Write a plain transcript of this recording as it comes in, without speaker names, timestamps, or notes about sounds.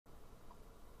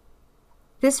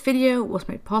This video was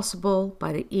made possible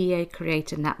by the EA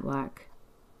Creator Network.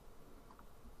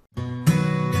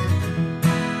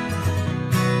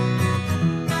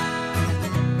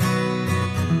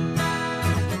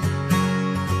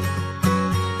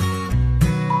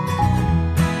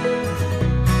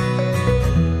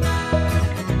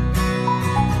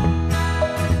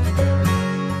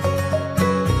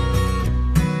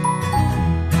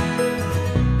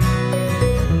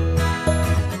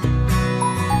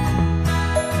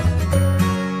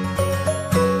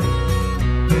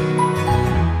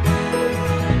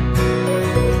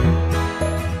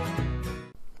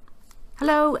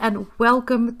 Hello and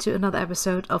welcome to another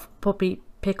episode of Poppy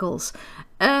Pickles.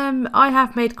 I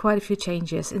have made quite a few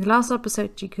changes. In the last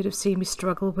episode you could have seen me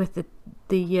struggle with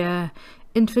the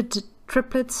infant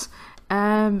triplets,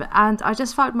 and I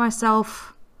just found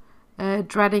myself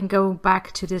dreading going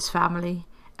back to this family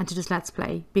and to this Let's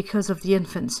Play because of the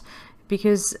infants,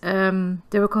 because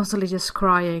they were constantly just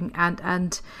crying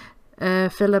and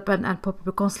Philip and Poppy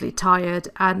were constantly tired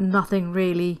and nothing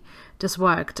really just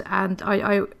worked, and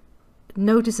I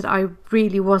noticed that I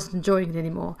really wasn't enjoying it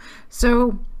anymore.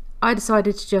 So I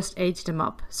decided to just age them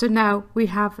up. So now we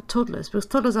have toddlers, because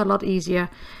toddlers are a lot easier,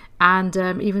 and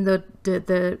even though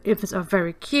the infants are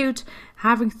very cute,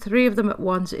 having 3 of them at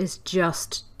once is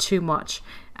just too much.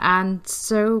 And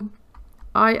so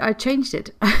I changed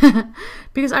it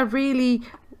because I really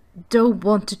don't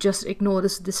want to just ignore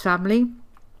this family,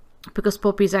 because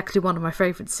Poppy is actually one of my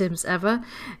favorite Sims ever.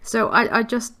 So I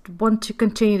just want to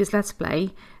continue this Let's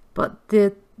Play, but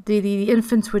the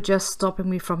infants were just stopping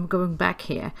me from going back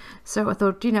here. So I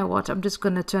thought, you know what, I'm just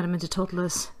going to turn them into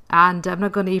toddlers, and I'm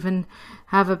not going to even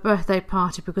have a birthday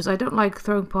party because I don't like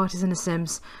throwing parties in The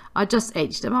Sims. I just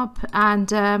aged them up,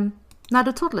 and now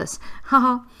they're toddlers.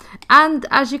 Haha. And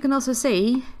as you can also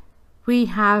see, we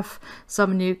have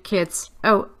some new kids.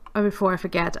 Oh, before I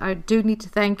forget, I do need to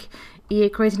thank EA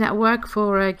Creator Network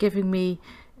for giving me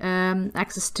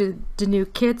access to the new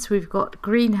kids. We've got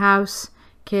Greenhouse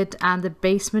Kid and the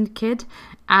Basement Kid,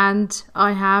 and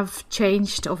I have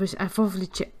changed. I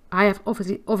have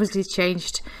obviously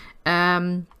changed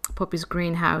Poppy's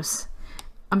greenhouse.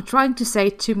 I'm trying to say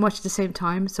too much at the same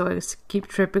time, so I just keep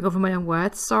tripping over my own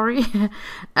words. Sorry.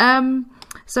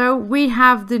 So we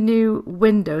have the new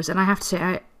windows, and I have to say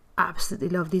I absolutely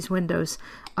love these windows.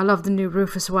 I love the new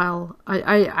roof as well.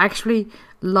 I actually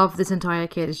love this entire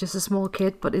kit. It's just a small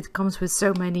kit, but it comes with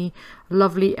so many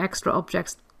lovely extra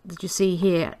objects that you see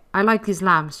here. I like these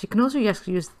lamps. You can also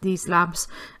actually use these lamps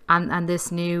and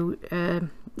these new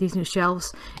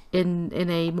shelves in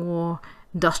a more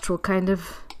industrial kind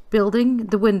of building.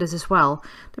 The windows as well.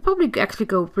 They probably actually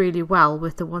go really well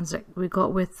with the ones that we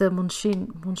got with the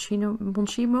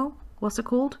Monshimo. What's it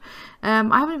called? I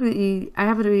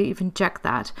haven't really even checked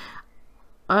that.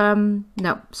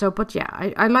 No. So, but yeah,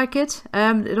 I like it.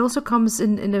 It also comes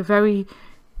in a very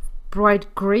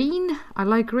bright green. I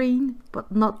like green,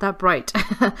 but not that bright.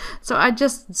 So I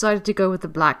just decided to go with the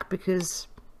black because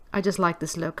I just like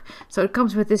this look. So it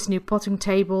comes with this new potting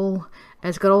table.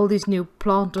 It's got all these new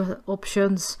plant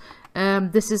options.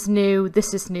 This is new.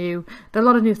 This is new. There are a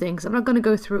lot of new things. I'm not going to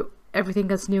go through everything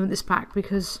that's new in this pack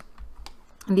because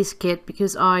in this kit,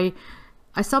 because I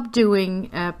stopped doing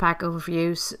pack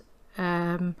overviews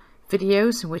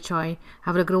videos in which I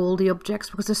have a look at all the objects,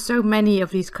 because there's so many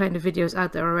of these kind of videos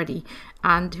out there already,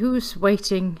 and who's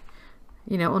waiting,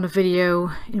 you know, on a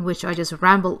video in which I just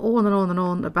ramble on and on and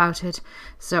on about it.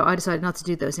 So I decided not to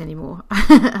do those anymore.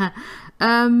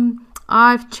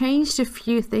 I've changed a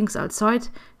few things outside.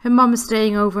 Her mum is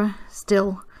staying over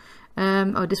still.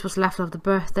 Oh, this was left of the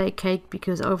birthday cake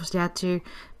because I obviously had to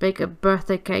bake a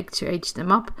birthday cake to age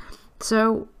them up.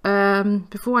 So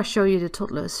before I show you the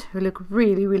toddlers, who look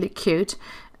really, really cute,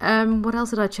 what else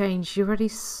did I change? You already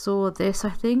saw this, I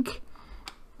think.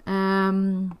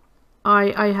 I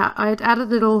had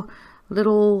added a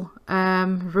little roof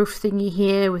thingy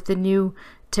here with the new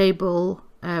table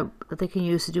that they can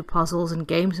use to do puzzles and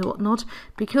games and whatnot,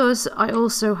 because I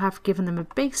also have given them a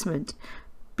basement.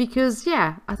 Because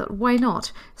yeah, I thought, why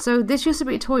not? So this used to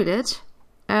be a toilet.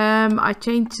 I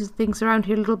changed things around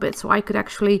here a little bit so I could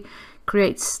actually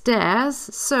create stairs.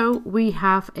 So we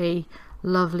have a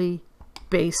lovely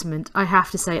basement. I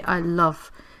have to say, I love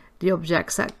the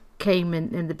objects that came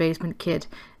in the basement kit.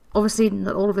 Obviously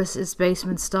not all of this is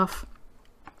basement stuff.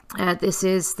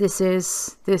 These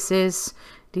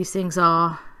things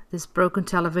are, this broken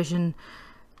television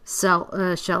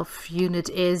shelf unit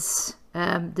is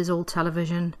this old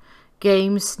television.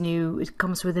 Games, new, it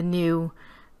comes with a new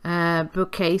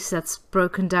bookcase that's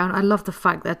broken down. I love the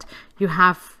fact that you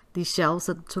have these shelves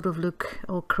that sort of look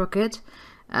all crooked.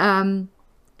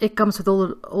 it comes with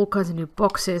all kinds of new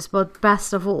boxes, but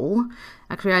best of all,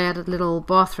 actually I added a little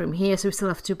bathroom here, so we still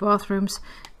have 2 bathrooms,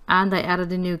 and I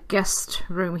added a new guest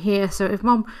room here, so if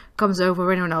mom comes over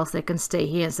or anyone else, they can stay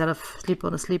here instead of sleep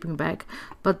on a sleeping bag.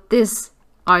 But this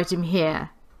item here,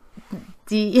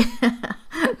 the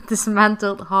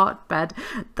dismantled hard bed,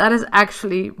 that is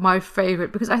actually my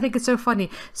favorite, because I think it's so funny.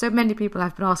 So many people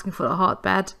have been asking for a hard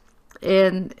bed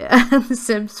in The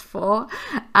Sims 4,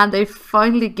 and they've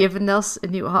finally given us a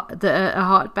new a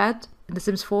hard bed in the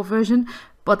Sims 4 version,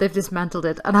 but they've dismantled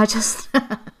it, and I just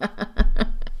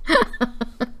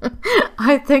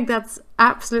I think that's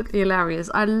absolutely hilarious.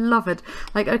 I love it.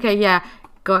 Like, okay, yeah,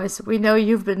 guys, we know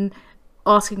you've been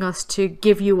asking us to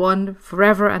give you one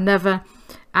forever and ever,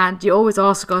 and you always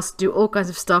ask us to do all kinds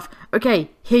of stuff.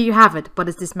 Okay, here you have it, but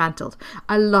it's dismantled.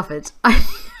 I love it.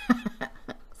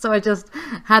 So I just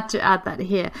had to add that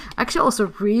here. Actually,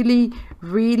 also really,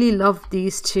 really love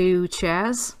these 2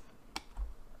 chairs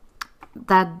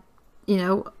that, you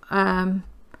know,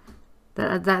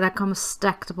 that come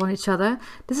stacked upon each other.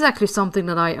 This is actually something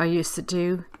that I used to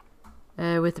do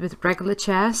with regular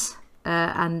chairs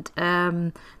and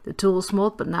the tools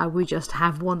mod, but now we just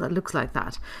have one that looks like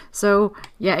that. So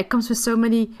yeah, it comes with so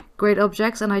many great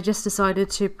objects, and I just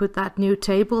decided to put that new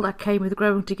table that came with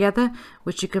Growing Together,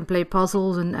 which you can play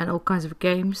puzzles and all kinds of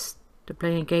games. To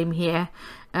play a game here,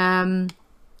 I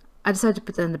decided to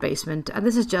put that in the basement, and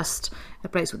this is just a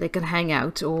place where they can hang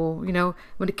out, or, you know,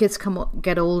 when the kids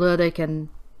get older, they can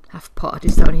have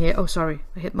parties down here. Oh, sorry,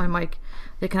 I hit my mic.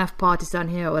 They can have parties down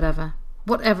here or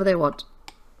whatever they want.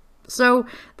 So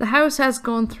the house has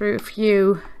gone through a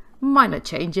few minor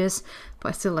changes, but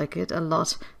I still like it a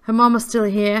lot. Her mama's still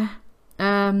here,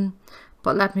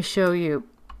 but let me show you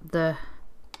the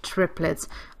triplets.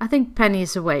 I think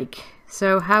Penny's awake,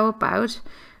 so how about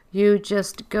you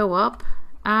just go up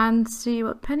and see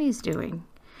what Penny's doing.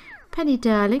 Penny,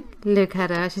 darling, look at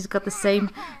her. She's got the same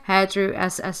hairdo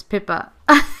as Pippa.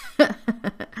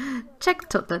 Check,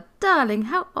 Toddler. Darling,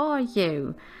 how are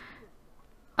you?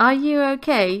 Are you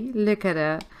okay? Look at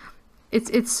her.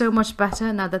 It's so much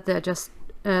better now that they're just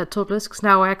toddlers, because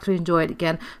now I actually enjoy it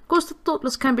again. Of course, the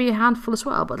toddlers can be a handful as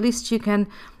well, but at least you can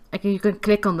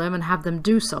click on them and have them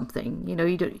do something. You know,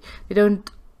 you don't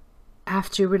have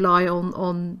to rely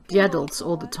on the adults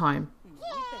all the time.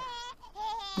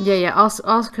 Yeah.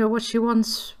 Ask her what she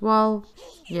wants. Well,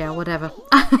 yeah, whatever.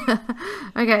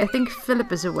 Okay, I think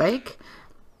Philip is awake.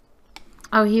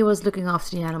 Oh, he was looking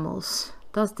after the animals.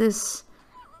 Does this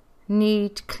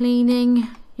need cleaning?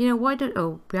 You know,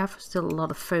 we have still a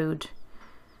lot of food.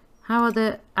 How are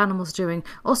the animals doing?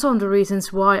 Also, one of the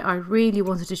reasons why I really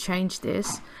wanted to change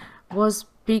this was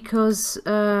because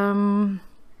I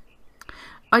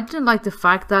didn't like the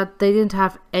fact that they didn't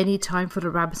have any time for the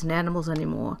rabbits and animals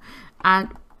anymore. And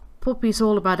Poppy's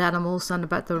all about animals and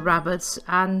about the rabbits,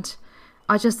 and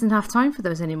I just didn't have time for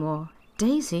those anymore.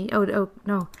 Daisy? Oh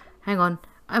no, hang on.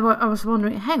 I was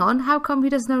wondering, hang on, how come he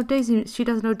doesn't know Daisy? She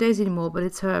doesn't know Daisy anymore, but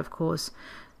it's her, of course.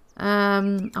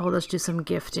 Let's do some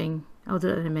gifting. I'll do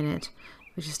that in a minute.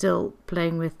 But she's still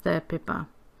playing with Pippa.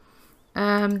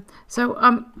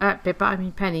 Pippa, I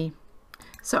mean Penny.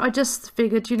 So I just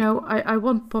figured, you know, I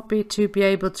want Poppy to be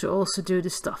able to also do the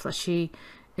stuff that she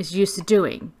is used to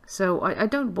doing. So I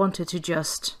don't want her to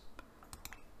just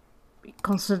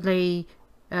constantly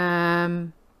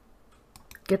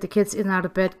get the kids in and out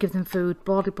of bed, give them food,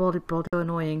 blah, so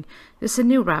annoying. Is this a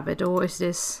new rabbit, or is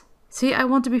this... See, I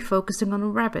want to be focusing on the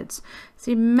rabbits.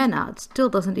 See, Menard still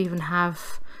doesn't even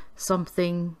have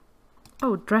something...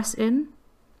 Oh, dress in?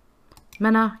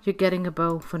 Menna, you're getting a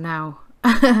bow for now.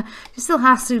 She still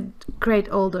has to create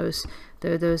all those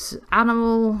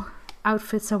animal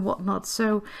outfits and whatnot.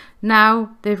 So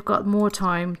now they've got more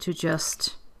time to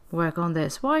just work on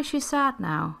this. Why is she sad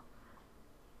now?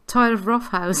 Tired of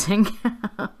roughhousing?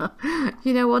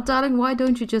 You know what, darling? Why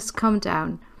don't you just come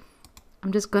down?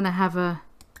 I'm just gonna have a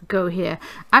go here.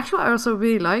 Actually, what I also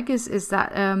really like is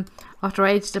that after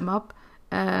I aged them up,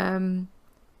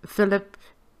 Philip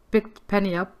picked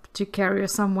Penny up to carry her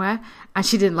somewhere, and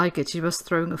she didn't like it. She was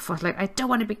throwing a fuss like, I don't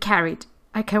want to be carried.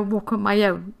 I can walk on my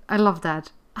own. I love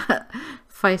that.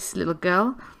 Feisty little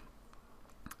girl.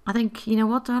 I think, you know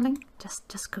what, darling?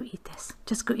 Just go eat this.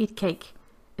 Just go eat cake.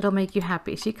 It'll make you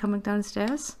happy. Is she coming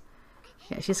downstairs?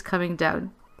 Yeah, she's coming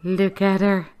down. Look at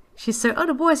her. She's so... Oh,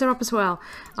 the boys are up as well.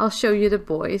 I'll show you the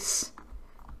boys.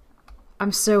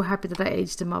 I'm so happy that I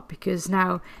aged them up, because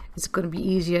now it's going to be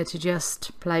easier to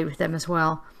just play with them as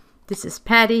well. This is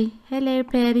Paddy. Hello,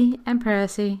 Paddy and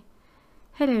Percy.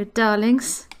 Hello,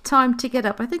 darlings. Time to get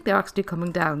up. I think they're actually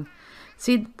coming down.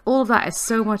 See, all of that is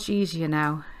so much easier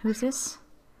now. Who's this?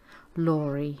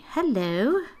 Laurie.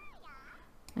 Hello.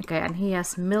 Okay, and he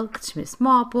has milked Miss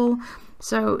Marple.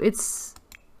 So it's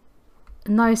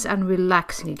nice and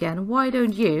relaxing again. Why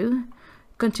don't you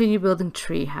continue building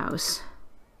treehouse?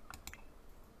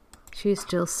 She's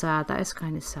still sad. That is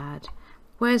kind of sad.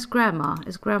 Where's Grandma?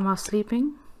 Is Grandma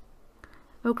sleeping?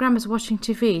 Oh, Grandma's watching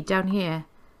TV down here.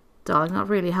 Darling, not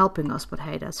really helping us, but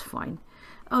hey, that's fine.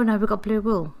 Oh, no, we got blue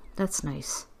wool. That's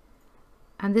nice.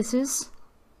 And this is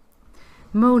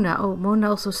Mona. Oh, Mona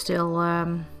also still...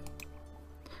 Oh,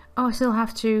 I still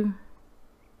have to...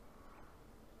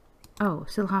 Oh,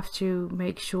 still have to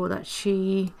make sure that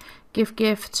she...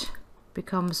 Gift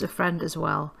becomes a friend as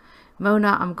well.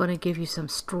 Mona, I'm going to give you some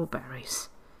strawberries.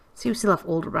 See, we still have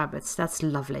all the rabbits. That's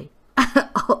lovely.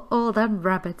 all them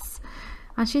rabbits.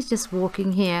 And she's just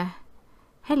walking here.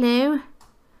 Hello.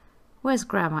 Where's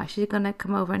Grandma? She's going to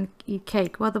come over and eat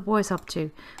cake. What are the boys up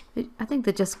to? I think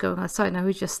they're just going outside now.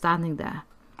 Who's just standing there?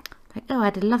 Like, oh, I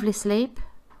had a lovely sleep.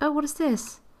 Oh, what is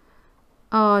this?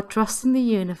 Oh, trust in the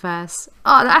universe.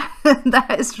 Oh,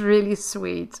 that is really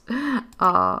sweet.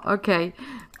 Oh, okay.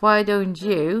 Why don't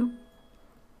you...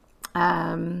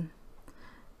 Oh,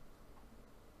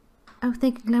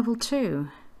 thinking level 2.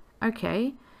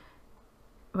 Okay.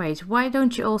 Wait, why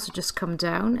don't you also just come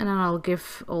down and then I'll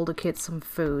give all the kids some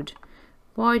food.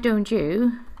 Why don't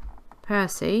you,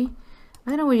 Percy?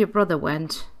 I don't know where your brother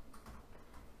went.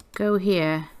 Go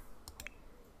here.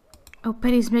 Oh,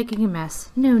 Petty's making a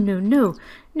mess. No, no, no.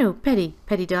 No, Petty.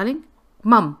 Petty, darling.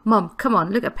 Mum, come on,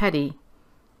 look at Petty.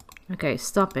 Okay,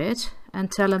 stop it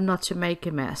and tell him not to make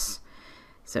a mess.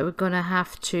 So we're gonna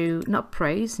have to, not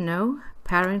praise, no.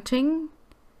 Parenting.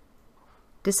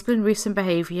 Discipline, recent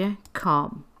behavior,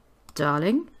 calm.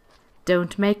 Darling,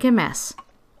 don't make a mess.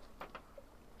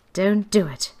 Don't do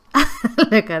it.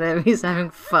 Look at him, he's having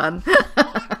fun.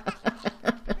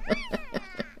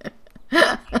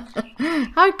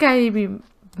 How can you be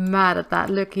mad at that?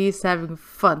 Look, he's having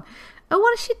fun. Oh,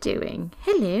 what is she doing?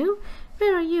 Hello,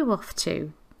 where are you off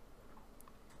to?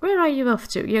 Where are you off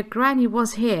to? Your granny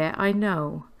was here, I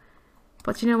know.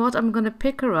 But you know what? I'm going to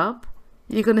pick her up.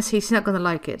 You're going to see she's not going to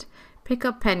like it. Pick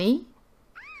up Penny.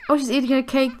 Oh, she's eating her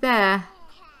cake there.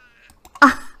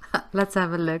 Let's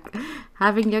have a look.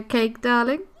 Having your cake,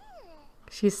 darling?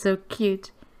 She's so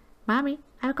cute. Mommy,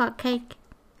 I've got cake.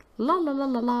 La la la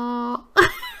la la.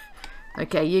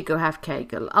 Okay, you go have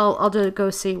cake. I'll go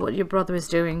see what your brother is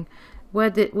doing. Where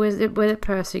did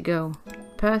Percy go?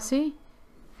 Percy?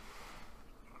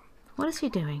 What is he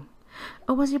doing?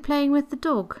 Oh, was he playing with the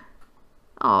dog?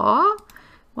 Aw,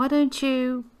 why don't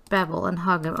you babble and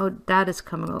hug him? Oh, Dad is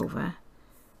coming over.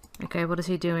 Okay, what is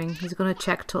he doing? He's going to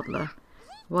check Toddler.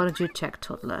 Why don't you check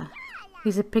Toddler?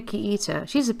 He's a picky eater.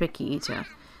 She's a picky eater.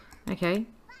 Okay,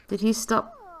 did he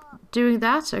stop doing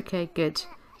that? Okay, good.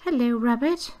 Hello,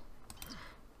 rabbit.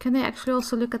 Can they actually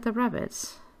also look at the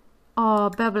rabbits? Oh,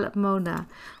 babble at Mona.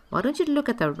 Why don't you look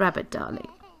at the rabbit, darling?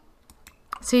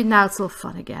 See, now it's all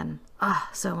fun again. Ah,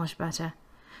 so much better.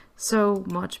 So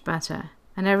much better.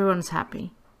 And everyone's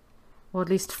happy. Or at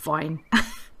least fine.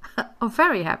 I'm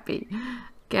very happy.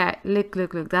 Okay, look.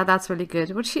 That's really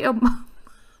good. What's she... Oh, Mom.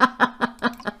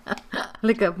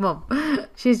 Look at Mom.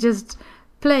 She's just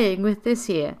playing with this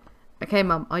here. Okay,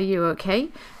 Mom, are you okay?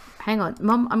 Hang on.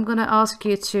 Mom, I'm going to ask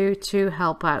you to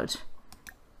help out.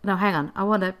 No, hang on. I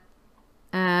want to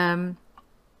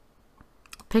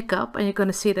pick up and you're going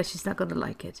to see that she's not going to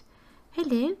like it.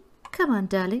 Hello. Come on,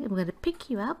 darling. I'm going to pick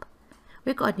you up.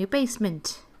 We've got a new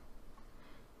basement.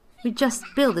 We just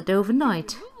built it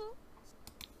overnight.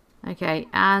 Okay,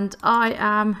 and I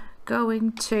am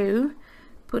going to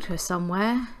put her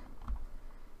somewhere.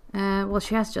 Well,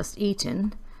 she has just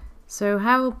eaten. So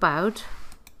how about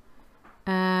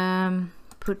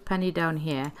put Penny down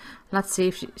here. Let's see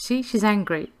if she's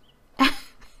angry.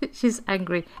 She's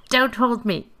angry. Don't hold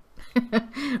me.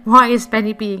 Why is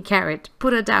Penny being carried?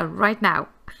 Put her down right now.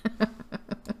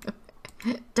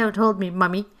 Don't hold me,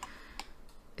 Mummy.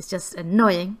 It's just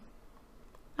annoying.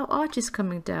 Oh, Archie's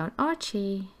coming down.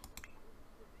 Archie.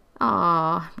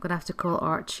 Ah, I'm gonna have to call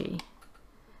Archie.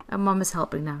 And Mum is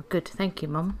helping now. Good, thank you,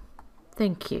 Mum.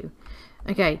 Thank you.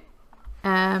 Okay.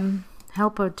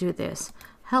 Help her do this.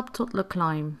 Help Toddler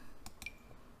climb.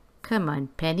 Come on,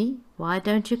 Penny. Why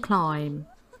don't you climb?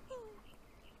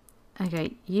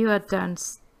 Okay, you are down.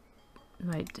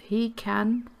 Wait, he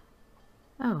can.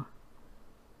 Oh.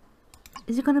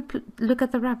 Is he gonna look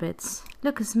at the rabbits?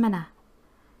 Look, it's Manna.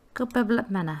 Go babble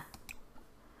at Manna.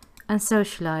 And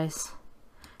socialise.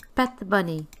 Pet the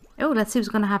bunny. Oh, let's see what's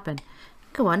gonna happen.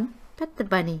 Go on, pet the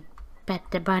bunny. Pet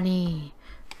the bunny.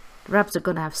 The rabbits are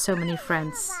gonna have so many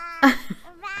friends.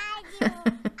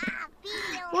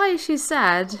 Why is she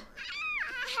sad?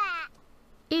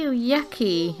 Ew,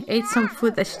 yucky. Ate some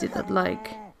food that she did not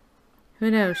like. Who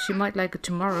knows, she might like it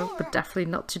tomorrow, but definitely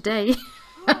not today.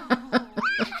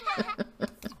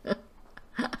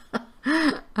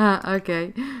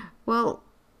 Okay. Well,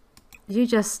 you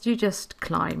just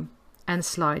climb and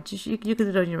slide. You can do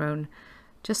it on your own.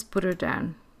 Just put her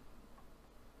down.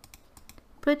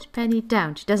 Put Penny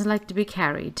down. She doesn't like to be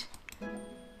carried.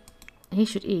 He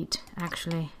should eat,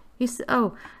 actually. He's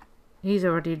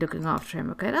already looking after him.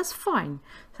 Okay, that's fine.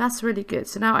 That's really good.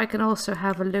 So now I can also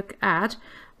have a look at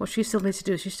what she still needs to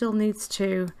do. She still needs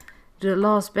to do the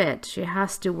last bit. She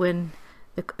has to win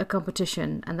a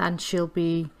competition, and then she'll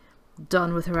be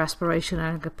done with her aspiration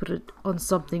and I can put it on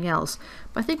something else.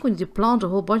 But I think we need to plant a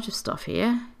whole bunch of stuff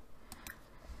here.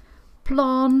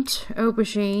 Plant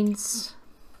aubergines.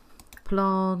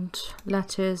 Plant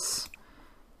lettuce.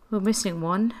 We're missing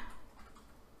one.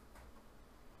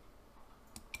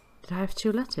 Did I have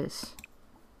 2 lettuce?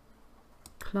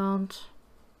 Plant.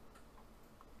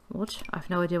 What? I have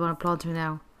no idea what I'm planting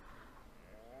now.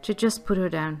 Just put her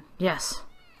down. Yes.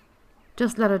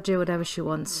 Just let her do whatever she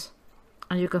wants.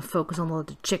 And you can focus on all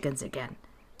the chickens again.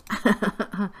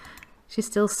 She's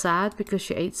still sad because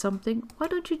she ate something. Why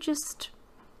don't you just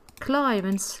climb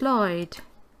and slide?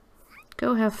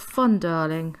 Go have fun,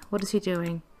 darling. What is he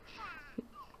doing?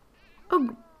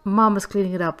 Oh, Mama's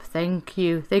cleaning it up. Thank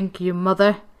you,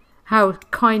 Mother. How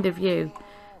kind of you.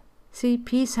 See,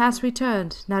 peace has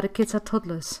returned. Now the kids are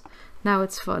toddlers. Now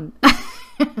it's fun.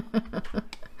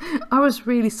 I was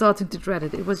really starting to dread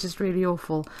it. It was just really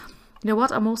awful. You know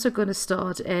what? I'm also going to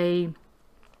start a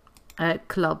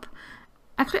club.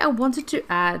 Actually, I wanted to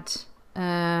add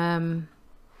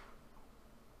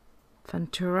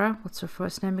Ventura. What's her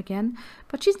first name again?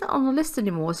 But she's not on the list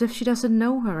anymore, as if she doesn't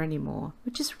know her anymore.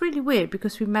 Which is really weird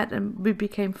because we met and we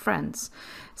became friends.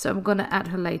 So I'm going to add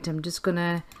her later. I'm just going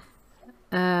to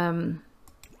have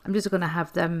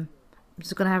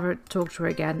her talk to her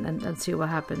again and see what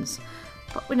happens.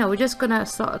 But we're just going to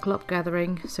start a club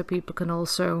gathering so people can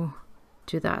also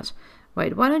do that.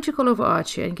 Wait, why don't you call over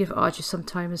Archie and give Archie some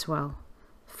time as well?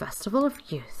 Festival of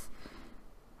Youth.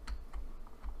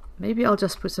 Maybe I'll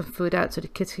just put some food out so the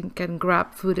kids can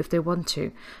grab food if they want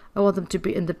to. I want them to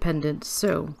be independent.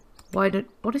 So,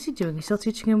 what is he doing? He's still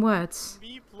teaching him words.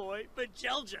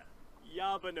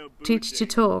 Teach to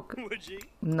talk.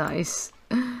 Nice.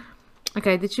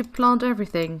 Okay, did you plant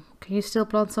everything? Can you still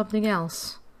plant something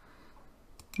else?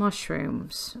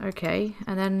 Mushrooms. Okay,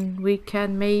 and then we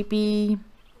can maybe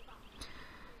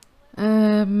I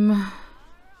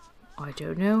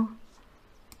don't know.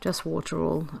 Just water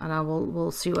all, and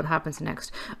we'll see what happens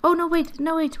next. Oh no, wait.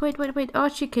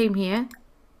 Archie came here.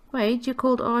 Wait, you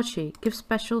called Archie. Give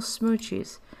special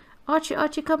smoochies.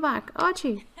 Archie, come back.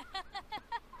 Archie.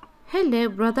 Hello,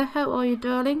 brother. How are you,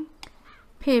 darling?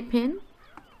 Pippin.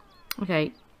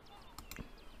 Okay.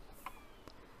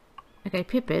 Okay,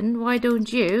 Pippin, why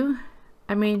don't you?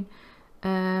 I mean,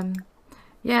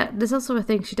 yeah, there's also a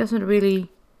thing. She doesn't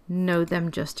really know them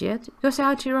just yet. Go say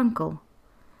hi to your uncle.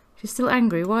 She's still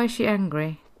angry. Why is she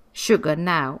angry? Sugar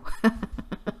now.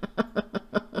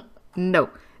 No,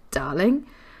 darling.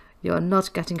 You're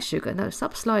not getting sugar. No,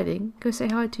 stop sliding. Go say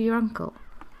hi to your uncle.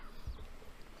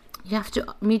 You have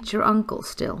to meet your uncle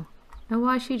still. And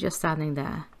why is she just standing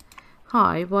there?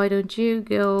 Hi, why don't you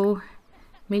go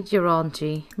meet your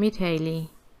auntie? Meet Haley.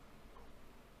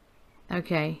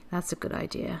 Okay, that's a good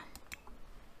idea.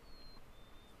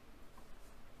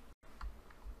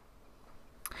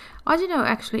 I don't know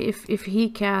actually if he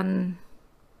can.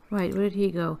 Right, where did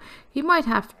he go? He might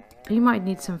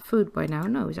need some food by now.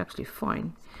 No, he's actually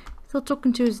fine. He's still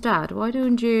talking to his dad. Why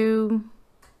don't you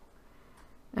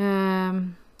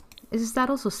is his dad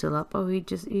also still up? Oh,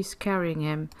 he's carrying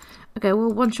him. Okay,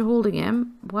 well, once you're holding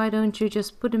him, why don't you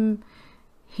just put him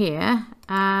here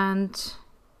and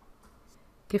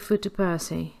give food to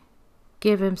Percy?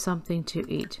 Give him something to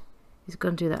eat. He's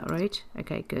gonna do that, right?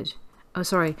 Okay, good. Oh,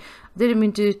 sorry. I didn't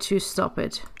mean to stop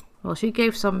it. Well, she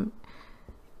gave some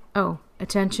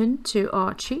attention to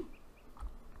Archie.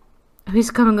 Oh, he's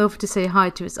coming over to say hi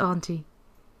to his auntie.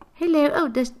 Hello. Oh,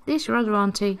 there's your other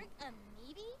auntie.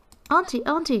 Auntie,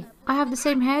 I have the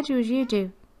same hairdo as you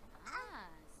do.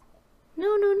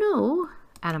 No.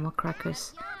 Animal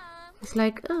crackers. It's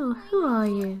like, oh, who are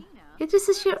you? Yeah, this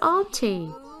is your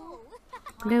auntie.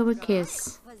 Blow a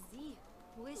kiss.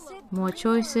 More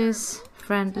choices.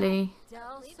 Friendly.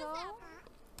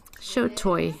 Show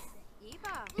toy.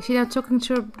 Is she now talking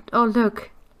to her? Oh,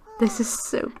 look. This is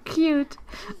so cute.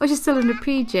 Oh, she's still in her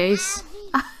PJs.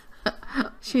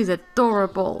 She's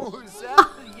adorable.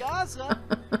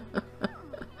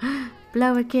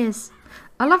 Blow a kiss.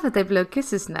 I love that they blow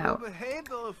kisses now.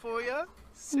 Marshmallow for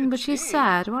you. But she's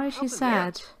sad. Why is she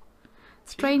sad?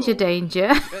 Stranger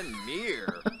danger.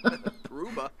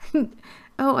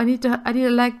 Oh, I need a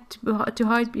leg to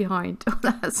hide behind. Oh,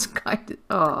 that's kind of.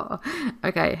 Oh,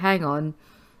 okay. Hang on.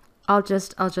 I'll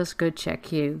just go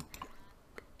check you.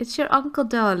 It's your uncle,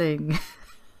 darling.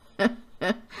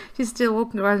 She's still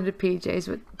walking around in the PJs,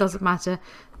 but it doesn't matter.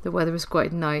 The weather is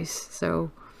quite nice,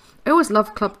 so I always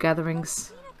love club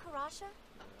gatherings.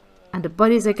 And the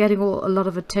buddies are getting a lot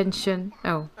of attention.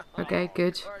 Oh, okay,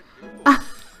 good.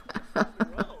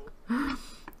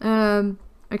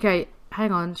 Okay,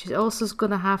 hang on. She's also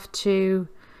gonna have to.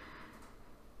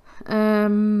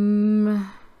 Where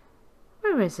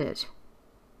is it?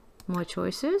 More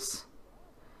choices.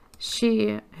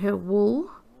 Her wool.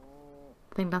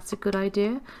 I think that's a good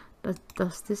idea.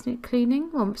 Does this need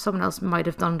cleaning? Well, someone else might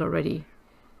have done it already.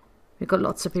 We've got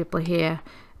lots of people here.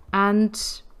 And...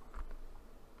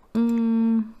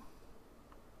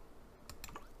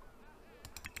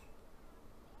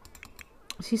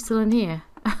 is he still in here?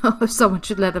 Oh, someone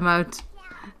should let him out.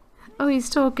 Oh, he's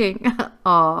talking.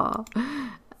 Aw.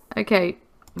 Okay,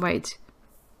 wait.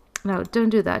 No, don't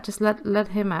do that. Just let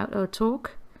him out. Oh,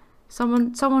 talk.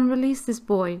 Someone release this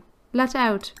boy. Let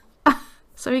out.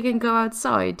 So he can go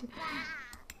outside.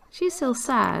 She's still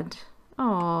sad.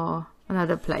 Oh, now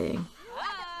they're playing.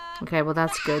 Okay, well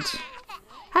that's good.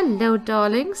 Hello,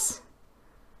 darlings.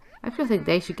 I feel think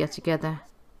they should get together.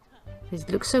 They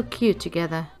look so cute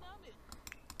together.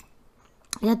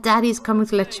 Yeah, Daddy's coming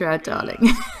to let you out,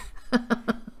 darling.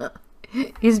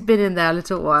 He's been in there a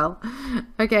little while.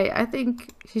 Okay, I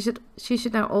think she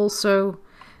should now also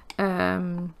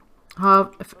hang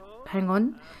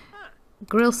on.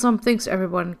 Grill something so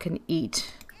everyone can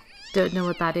eat. Don't know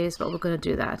what that is, but we're going to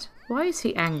do that. Why is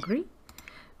he angry?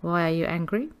 Why are you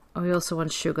angry? Oh, he also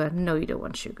wants sugar. No, you don't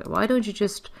want sugar. Why don't you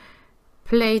just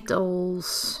play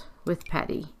dolls with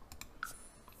Paddy?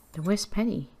 And where's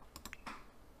Penny?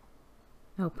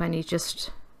 Oh, Penny's just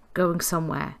going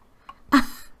somewhere.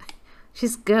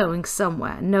 She's going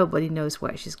somewhere. Nobody knows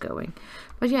where she's going.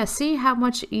 But yeah, see how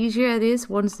much easier it is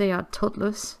once they are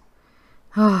toddlers?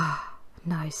 Ah.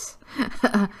 Nice.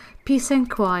 Peace and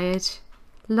quiet.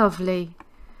 Lovely.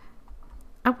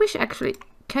 I wish actually,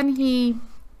 can he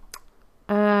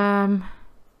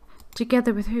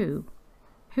together with who?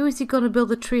 Who is he going to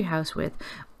build a treehouse with?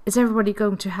 Is everybody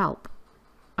going to help?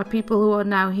 Are people who are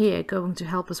now here going to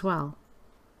help as well?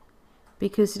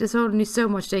 Because there's only so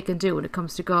much they can do when it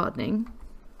comes to gardening.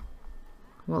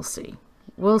 We'll see.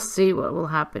 We'll see what will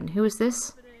happen. Who is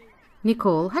this?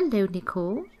 Nicole. Hello,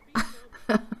 Nicole.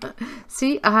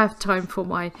 See, I have time for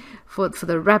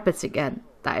the rabbits again.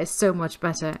 That is so much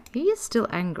better. He is still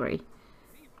angry.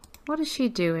 What is she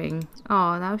doing?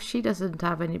 Oh, now she doesn't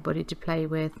have anybody to play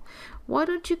with. Why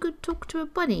don't you go talk to a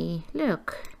bunny?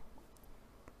 Look.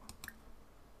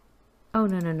 Oh,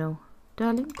 no.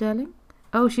 Darling.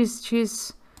 Oh,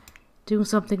 she's doing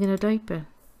something in a diaper.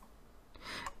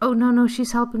 Oh, no,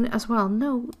 she's helping as well.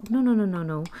 No.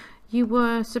 You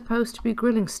were supposed to be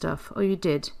grilling stuff. Oh, you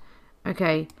did.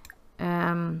 Okay,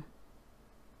 yeah,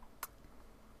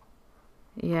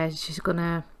 she's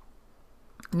gonna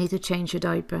need to change her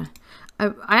diaper.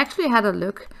 I actually had a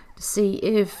look to see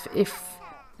if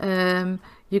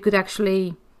you could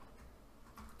actually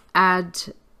add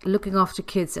looking after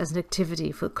kids as an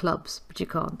activity for clubs, but you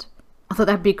can't. I thought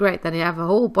that'd be great. Then you have a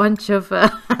whole bunch of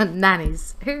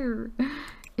nannies.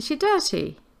 Is she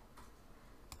dirty?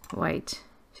 Wait,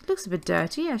 she looks a bit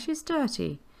dirty. Yeah, she's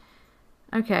dirty.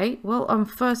 Okay, well, I'm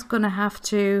first gonna have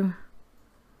to.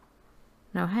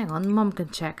 No, hang on. Mum can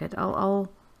check it. I'll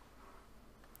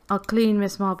clean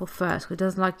Miss Marble first. Who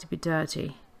doesn't like to be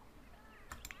dirty.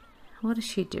 What is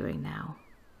she doing now?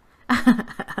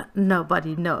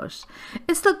 Nobody knows.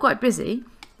 It's still quite busy.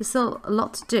 There's still a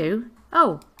lot to do.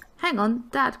 Oh, hang on,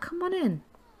 Dad, come on in.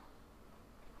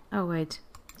 Oh wait,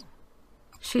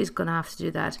 she's gonna have to do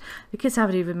that. The kids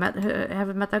haven't met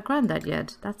their granddad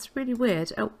yet. That's really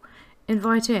weird. Oh.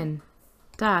 Invite in.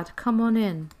 Dad, come on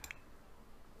in.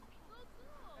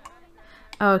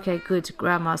 Okay, good.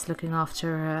 Grandma's looking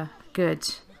after her. Good.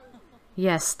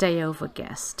 Yes, stay over,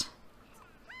 guest.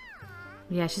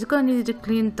 Yeah, she's gonna need a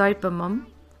clean diaper, Mum.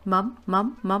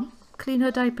 Mum. Clean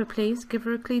her diaper, please. Give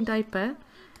her a clean diaper.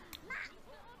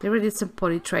 They really did some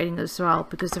potty training as well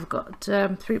because they've got 3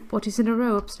 potties in a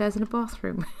row upstairs in the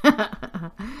bathroom.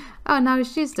 Oh, now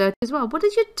she's dirty as well. What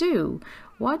did you do?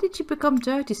 Why did you become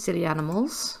dirty, silly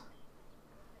animals?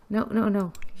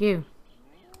 No. You.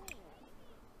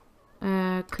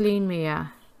 Clean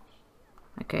Mia.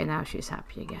 Okay, now she's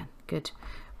happy again. Good.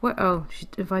 Where? Oh, she's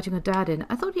inviting her dad in.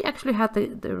 I thought he actually had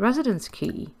the residence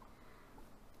key.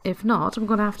 If not, I'm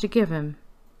going to have to give him.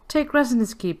 Take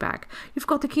residence key back. You've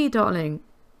got the key, darling.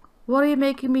 What are you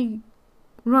making me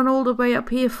run all the way up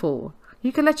here for?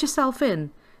 You can let yourself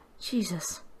in.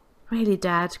 Jesus. Really,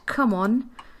 Dad? Come on.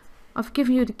 I've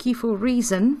given you the key for a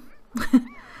reason.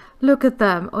 Look at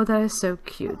them. Oh, that is so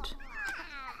cute.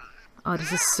 Oh,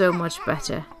 this is so much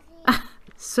better.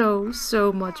 So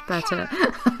much better.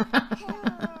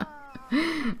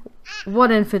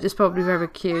 One infant is probably very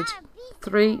cute.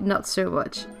 3, not so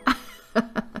much.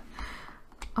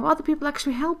 Are other people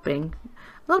actually helping?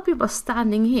 A lot of people are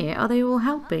standing here. Are they all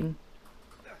helping?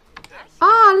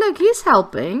 Ah, look, he's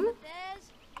helping.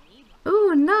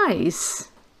 Oh, nice.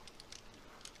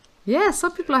 Yeah,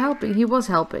 some people are helping. He was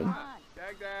helping.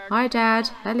 Hi, Dad.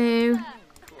 Hello.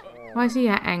 Why is he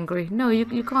angry? No,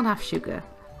 you can't have sugar.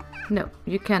 No,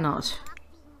 you cannot.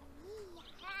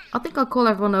 I think I'll call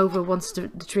everyone over once the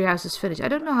treehouse is finished. I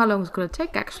don't know how long it's going to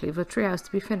take actually for the treehouse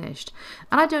to be finished.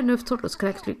 And I don't know if Toddlers can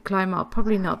actually climb up.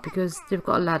 Probably not because they've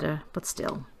got a ladder, but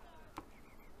still.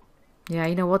 Yeah,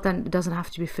 you know what, then it doesn't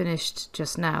have to be finished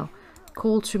just now.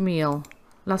 Call to meal.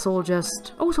 Let's all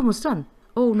just... Oh, it's almost done.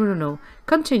 Oh, no.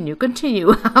 Continue.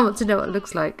 I want to know what it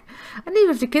looks like. And even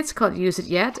if the kids can't use it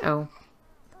yet, oh.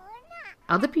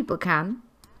 Other people can.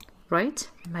 Right?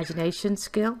 Imagination,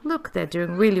 skill. Look, they're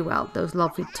doing really well, those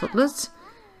lovely toddlers.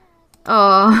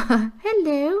 Oh,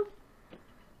 hello.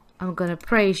 I'm going to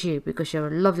praise you because you're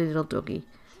a lovely little doggy.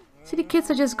 See, the kids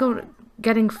are just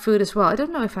getting food as well. I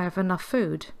don't know if I have enough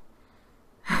food.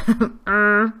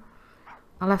 I'll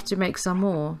have to make some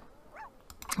more.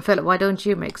 Philip, why don't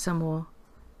you make some more?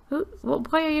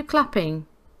 Why are you clapping?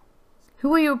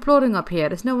 Who are you applauding up here?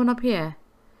 There's no one up here.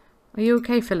 Are you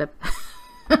okay, Philip?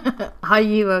 Are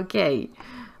you okay?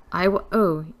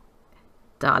 Oh,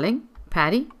 darling,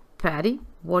 Paddy,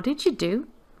 what did you do?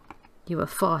 You were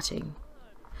farting.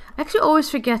 I actually always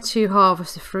forget to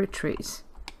harvest the fruit trees.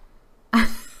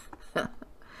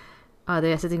 Oh,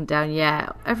 they're sitting down.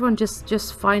 Yeah, everyone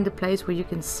just find a place where you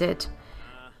can sit.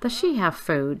 Does she have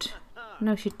food?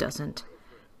 No, she doesn't.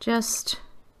 Just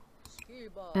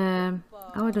oh,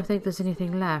 I don't think there's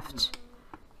anything left.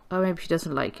 Oh, maybe she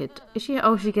doesn't like it. Is she?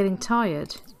 Oh, she's getting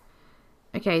tired.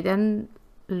 Okay, then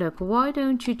look, why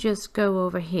don't you just go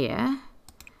over here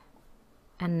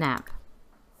and nap?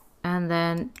 And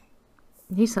then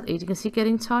he's not eating. Is he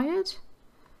getting tired?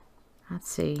 Let's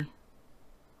see.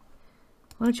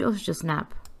 Why don't you also just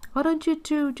nap? Why don't you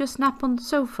two just nap on the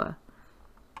sofa?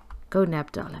 Go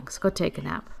nap, darlings. Go take a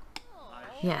nap.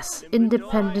 Yes,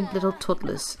 independent little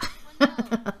toddlers.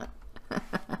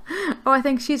 Oh, I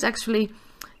think she's actually...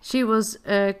 She was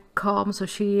calm, so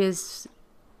she is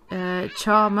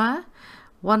charmer.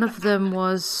 One of them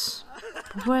was...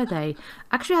 What were they?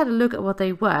 Actually, I had a look at what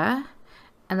they were,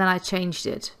 and then I changed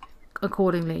it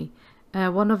accordingly.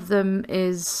 One of them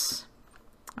is...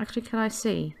 Actually, can I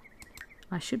see?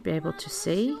 I should be able to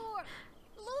see.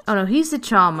 Oh no, he's the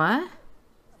charmer.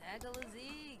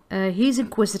 He's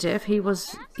inquisitive. He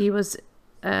was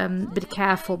a bit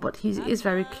careful, but he is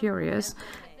very curious.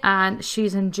 And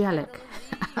she's angelic.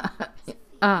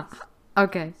 Ah,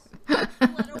 okay.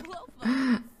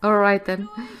 All right then.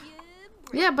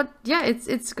 Yeah, but yeah,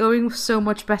 it's going so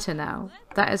much better now.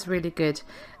 That is really good.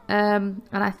 And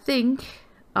I think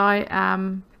I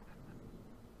am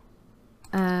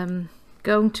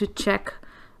going to check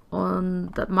on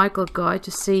that Michael guy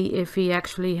to see if he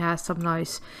actually has some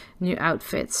nice new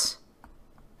outfits.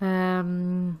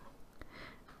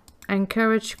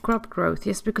 Encourage crop growth.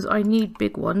 Yes, because I need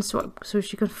big ones so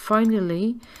she can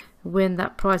finally win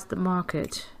that prize at the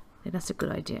market. Yeah, that's a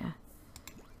good idea.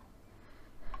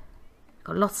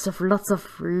 Got lots of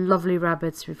lovely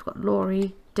rabbits. We've got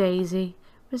Laurie, Daisy.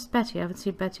 Where's Betty? I haven't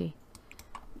seen Betty.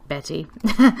 Betty.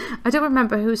 I don't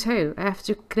remember who's who. I have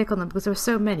to click on them because there are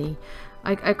so many.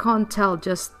 I can't tell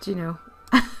just, you know,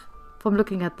 from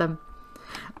looking at them.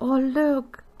 Oh,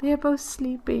 look. They're both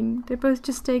sleeping. They're both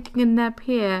just taking a nap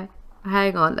here.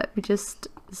 Hang on. Let me just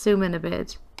zoom in a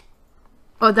bit.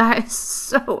 Oh, that is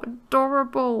so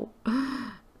adorable.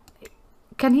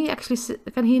 Can he actually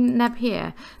can he nap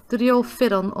here? Do they all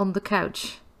fit on the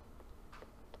couch?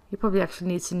 He probably actually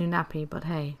needs a new nappy, but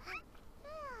hey.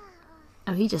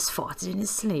 Oh, he just farted in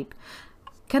his sleep.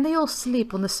 Can they all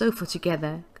sleep on the sofa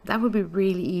together? That would be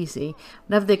really easy.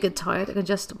 Whenever they get tired, I can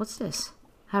just... What's this?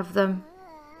 Have them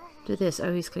do this.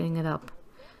 Oh, he's cleaning it up.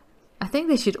 I think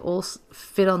they should all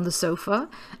fit on the sofa,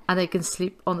 and they can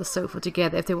sleep on the sofa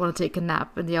together if they want to take a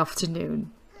nap in the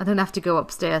afternoon. I don't have to go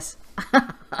upstairs.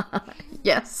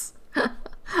 Yes.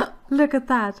 Look at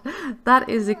that. That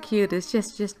is the cutest.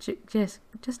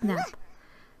 Just nap.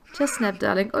 Just nap,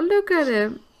 darling. Oh, look at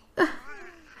him.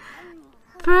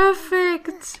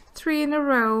 Perfect. 3 in a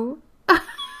row.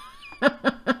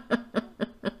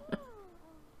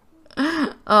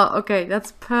 Oh, okay,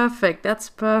 that's perfect. That's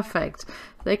perfect.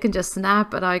 They can just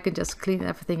snap and I can just clean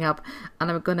everything up. And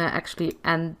I'm gonna actually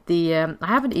end the I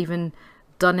haven't even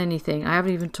done anything. I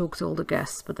haven't even talked to all the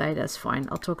guests, but that's fine.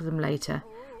 I'll talk to them later.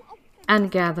 And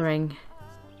gathering.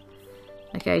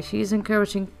 Okay, she's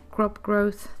encouraging crop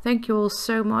growth. Thank you all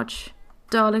so much,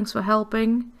 darlings, for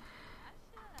helping.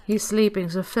 He's sleeping,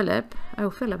 so Philip. Oh,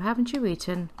 Philip, haven't you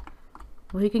eaten?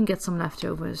 Well, he can get some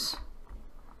leftovers.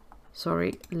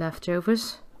 Sorry,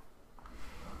 leftovers.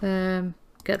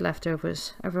 Get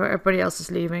leftovers. Everybody else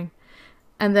is leaving.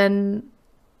 And then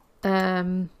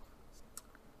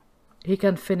he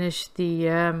can finish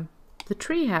the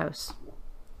tree house.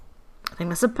 I think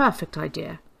that's a perfect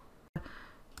idea.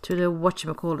 To the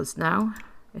whatchamacallits now.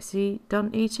 Is he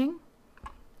done eating?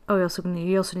 Oh, he also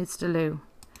needs the loo.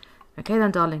 Okay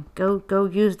then, darling. Go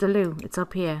use the loo. It's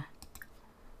up here.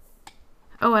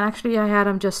 Oh, and actually I had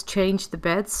him just change the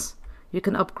beds. You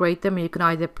can upgrade them. You can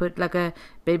either put like a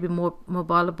baby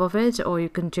mobile above it, or you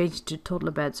can change it to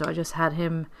toddler bed. So I just had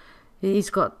him. He's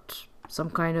got some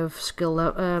kind of skill,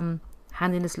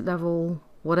 handiness level,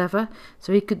 whatever.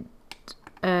 So he could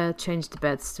change the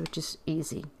beds, which is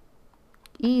easy.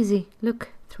 Easy.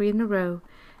 Look, 3 in a row.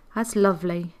 That's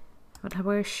lovely. But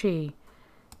where is she?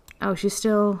 Oh, she's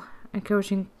still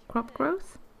encouraging crop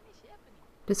growth?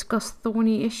 Discuss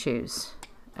thorny issues.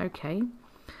 Okay.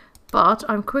 But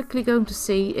I'm quickly going to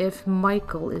see if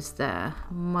Michael is there.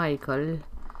 Michael,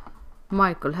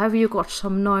 have you got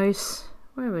some nice...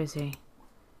 Where is he?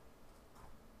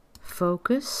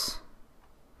 Focus.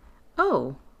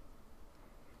 Oh.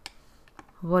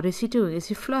 What is he doing? Is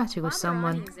he flirting with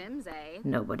someone?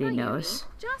 Nobody knows.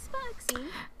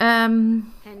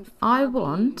 I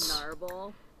want...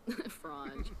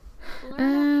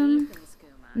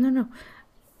 No.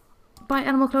 Buy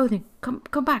animal clothing.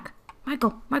 Come back.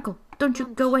 Michael, don't you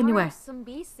go anywhere.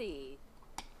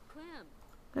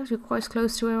 That's quite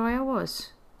close to where I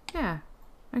was. Yeah.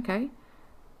 Okay.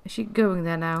 Is she going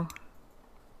there now?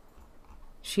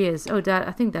 She is. Oh, Dad,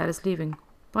 I think Dad is leaving.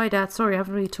 Bye, Dad. Sorry, I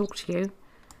haven't really talked to you.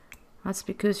 That's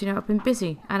because, I've been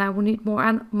busy and I will need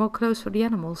more clothes for the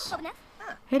animals.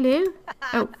 Hello?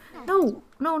 Oh,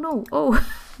 no. Oh,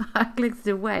 I clicked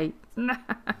away.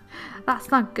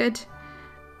 That's not good.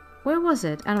 Where was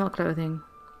it? Animal clothing.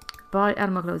 Buy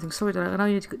animal clothing. Sorry, darling. I know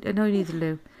you need the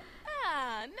loo.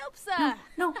 Nope, sir.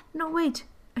 No, wait.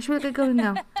 I should get going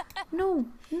now. No.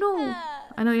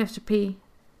 I know you have to pee.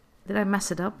 Did I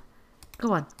mess it up?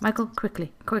 Go on, Michael,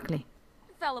 quickly.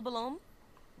 Vallabalom.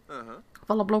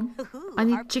 Vallabalom. I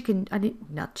need chicken.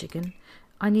 Not chicken.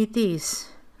 I need these.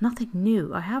 Nothing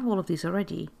new. I have all of these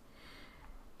already.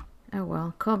 Oh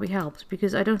well, can't be helped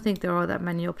because I don't think there are that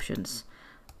many options.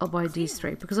 I'll buy these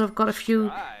 3 because I've got a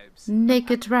few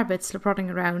naked rabbits running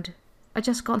around. I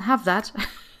just can't have that.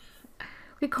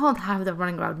 We can't have them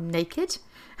running around naked.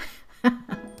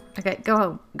 Okay,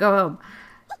 go home.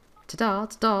 Ta-da.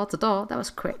 That was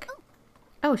quick.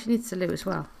 Oh, she needs the loo as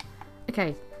well.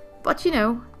 Okay, but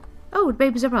oh, the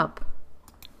babies are up.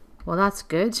 Well, that's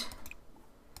good.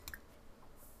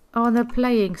 Oh, and they're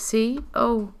playing, see?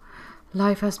 Oh,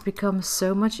 life has become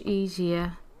so much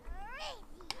easier.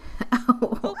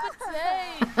 Oh.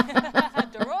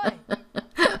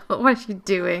 What was she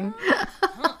doing?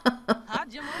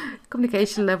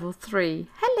 Communication level 3.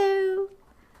 Hello.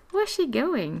 Where's she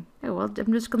going? Oh, well,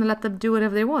 I'm just going to let them do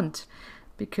whatever they want.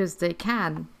 Because they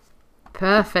can.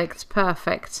 Perfect.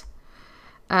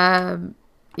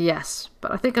 Yes,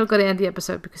 but I think I'm going to end the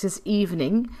episode because it's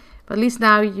evening. But at least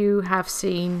now you have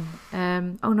seen...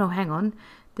 oh no, hang on.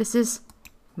 This is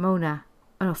Mona.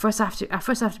 Oh no, first I have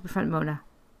to befriend Mona.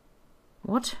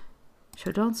 What?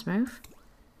 Should dance move?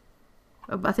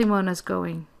 Oh, but I think Mona's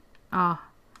going. Ah,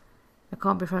 I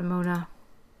can't befriend Mona.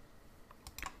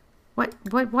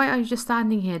 Why are you just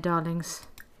standing here, darlings?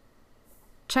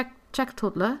 Check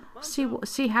Toddler.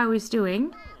 See how he's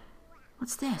doing.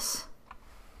 What's this?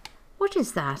 What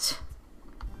is that?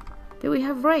 Do we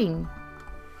have rain?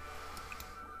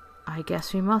 I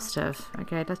guess we must have.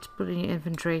 Okay, let's put it in your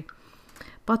inventory.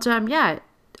 But yeah,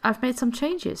 I've made some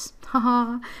changes.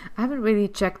 Haha. I haven't really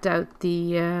checked out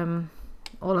the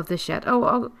all of this yet.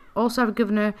 Oh, also I've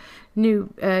given her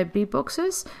new bee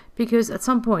boxes because at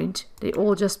some point they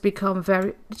all just become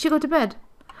very... Did she go to bed?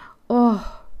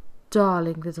 Oh,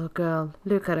 darling little girl.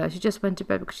 Look at her. She just went to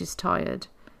bed because she's tired.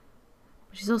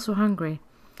 She's also hungry.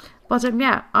 But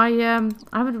yeah, I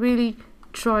haven't really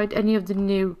tried any of the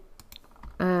new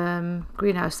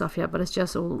greenhouse stuff yet, but it's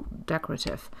just all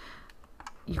decorative.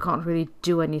 You can't really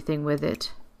do anything with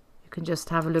it. You can just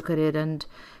have a look at it. And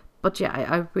but yeah,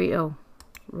 I really, oh,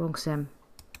 wrong sim.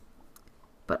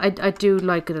 But I do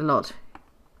like it a lot.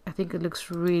 I think it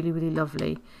looks really, really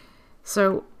lovely.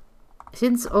 So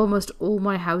since almost all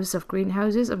my houses have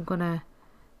greenhouses, I'm gonna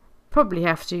probably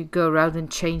have to go around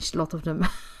and change a lot of them.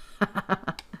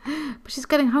 But she's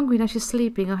getting hungry now. She's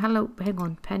sleeping. Oh, hello. Hang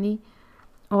on, Penny.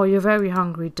 Oh, you're very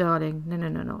hungry, darling. No, no,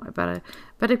 no, no. I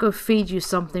better go feed you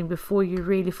something before you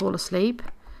really fall asleep.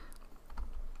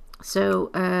 So,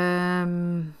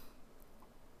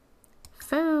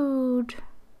 food.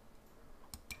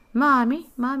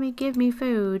 Mommy, give me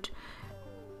food.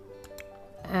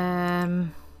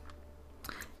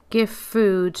 Give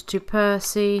food to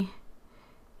Percy.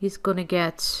 He's gonna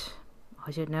get,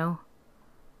 I don't know.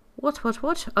 What?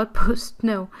 Outpost?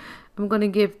 No. I'm gonna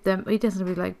give them, he doesn't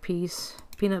really like peas.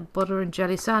 Peanut butter and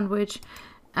jelly sandwich.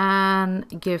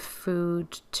 And give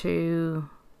food to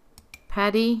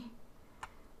Paddy.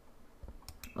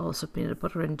 Also peanut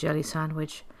butter and jelly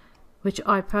sandwich. Which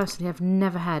I personally have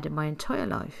never had in my entire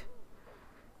life.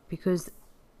 Because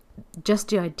just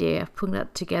the idea of putting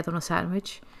that together on a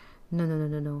sandwich.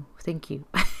 No. Thank you.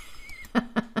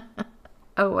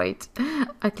 Oh wait,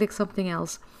 I clicked something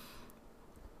else.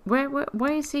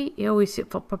 Why is he? Oh, he's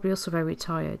probably also very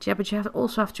tired. Yeah, but you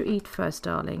also have to eat first,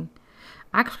 darling.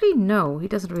 Actually, no, he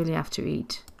doesn't really have to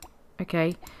eat.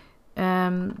 Okay,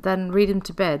 then read him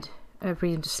to bed.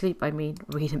 Read him to sleep. I mean,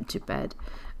 read him to bed.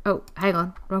 Oh, hang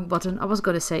on, wrong button. I was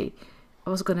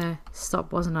gonna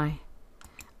stop, wasn't I?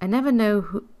 I never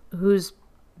know whose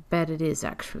bed it is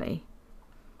actually.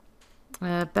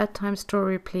 Bedtime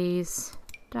story, please,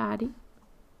 Daddy.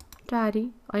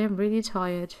 Daddy, I am really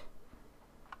tired.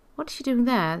 What is she doing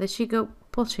there? Did she go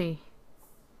potty?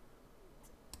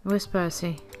 Where's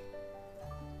Percy?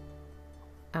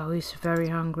 Oh, he's very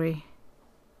hungry.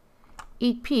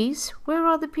 Eat peas? Where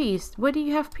are the peas? Where do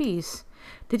you have peas?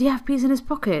 Did he have peas in his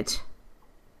pocket?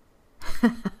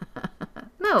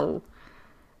 No.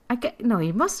 No,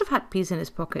 he must have had peas in his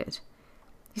pocket.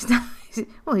 He's not.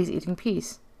 Well, he's eating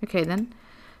peas. Okay, then.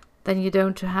 Then you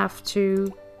don't have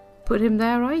to put him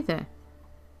there either.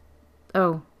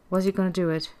 Oh, was he going to do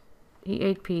it? He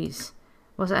ate peas.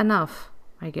 Was it enough?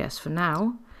 I guess for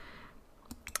now.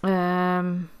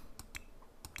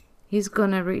 He's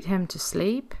going to read him to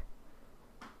sleep.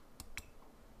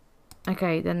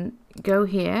 Okay, then go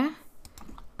here.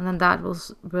 And then that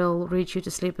will read you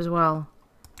to sleep as well.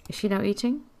 Is she now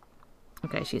eating?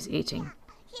 Okay, she's eating.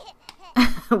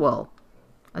 Well,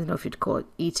 I don't know if you'd call it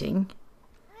eating.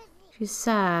 She's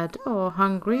sad. Oh,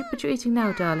 hungry. But you're eating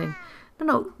now, darling.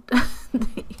 No.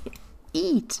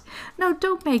 Eat. No,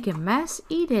 don't make a mess.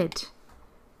 Eat it.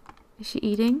 Is she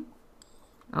eating?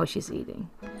 Oh, she's eating.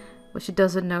 But she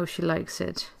doesn't know she likes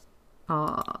it.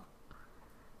 Ah.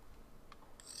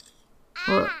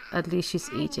 Well, at least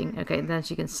she's eating. Okay, then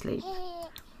she can sleep.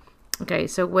 Okay,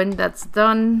 so when that's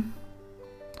done,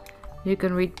 you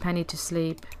can read Penny to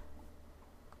sleep.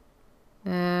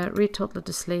 Read Toddler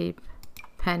to sleep.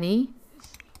 Penny.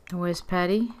 And where's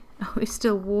Paddy? Oh, he's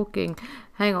still walking.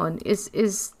 Hang on. Is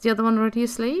the other one already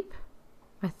asleep?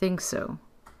 I think so.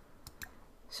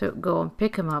 So go on,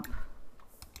 pick him up.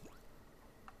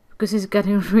 Because he's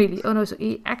getting really... Oh no, so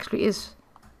he actually is...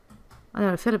 I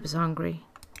know, Philip is hungry.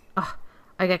 Ah,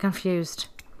 I get confused.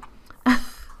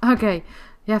 Okay,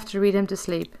 you have to read him to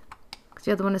sleep. Because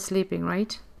the other one is sleeping,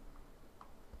 right?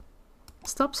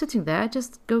 Stop sitting there,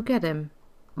 just go get him.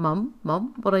 Mum,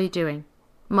 what are you doing?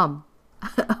 Mum,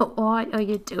 what are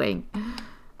you doing?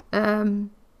 Oh,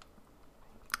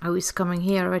 he's coming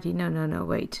here already. No,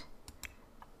 wait.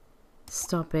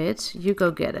 Stop it. You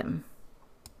go get him.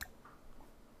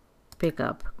 Pick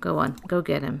up. Go on, go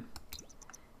get him.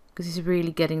 Because he's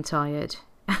really getting tired.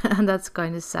 And that's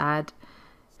kind of sad.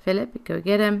 Philip, go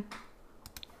get him.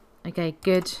 Okay,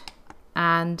 good.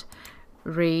 And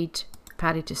read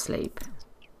Paddy to sleep.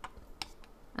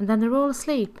 And then they're all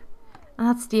asleep. And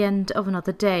that's the end of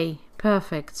another day.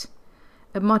 Perfect.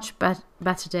 A much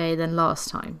better day than last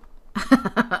time.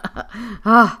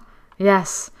 Ah,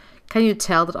 yes. Can you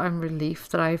tell that I'm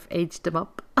relieved that I've aged them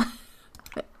up?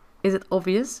 Is it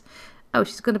obvious? Oh,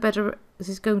 she's going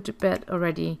to bed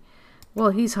already. Well,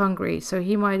 he's hungry, so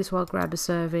he might as well grab a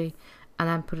survey and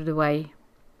then put it away.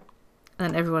 And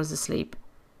then everyone's asleep.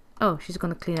 Oh, she's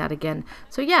going to clean that again.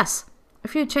 So yes, a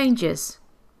few changes.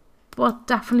 But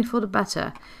definitely for the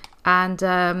better. And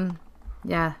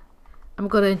yeah, I'm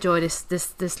going to enjoy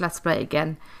this Let's Play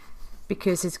again.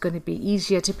 Because it's going to be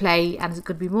easier to play and it's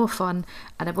going to be more fun.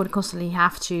 And I won't constantly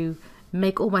have to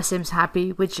make all my Sims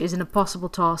happy, which is an impossible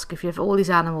task if you have all these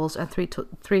animals and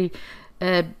three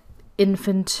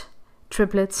infant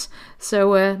triplets.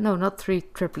 So no, not 3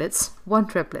 triplets, 1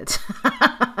 triplet.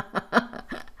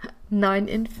 9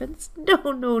 infants?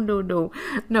 No.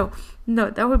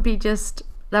 That would be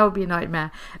a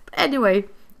nightmare. But anyway,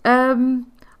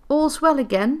 all's well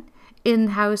again in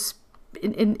the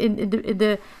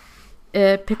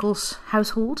Pickles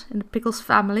household, in the Pickles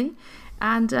family,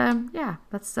 and yeah,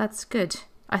 that's good.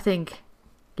 I think.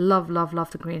 Love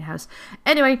the greenhouse.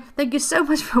 Anyway, thank you so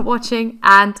much for watching,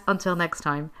 and until next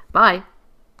time, bye.